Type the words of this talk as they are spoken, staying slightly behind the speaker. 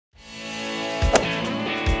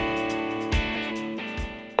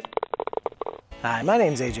Hi, my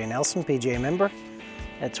name's AJ Nelson, PGA member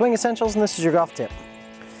at Swing Essentials, and this is your golf tip.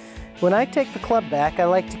 When I take the club back, I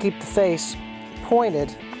like to keep the face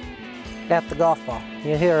pointed at the golf ball.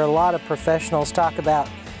 You hear a lot of professionals talk about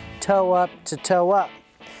toe up to toe up,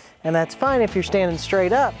 and that's fine if you're standing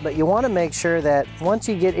straight up, but you want to make sure that once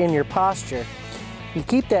you get in your posture, you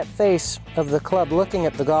keep that face of the club looking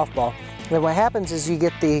at the golf ball. And what happens is you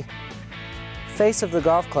get the face of the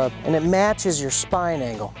golf club and it matches your spine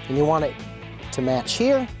angle, and you want it to match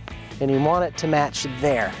here, and you want it to match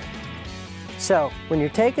there. So when you're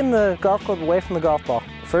taking the golf club away from the golf ball,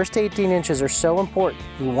 the first 18 inches are so important.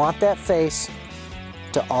 You want that face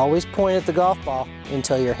to always point at the golf ball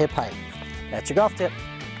until your hip height. That's your golf tip.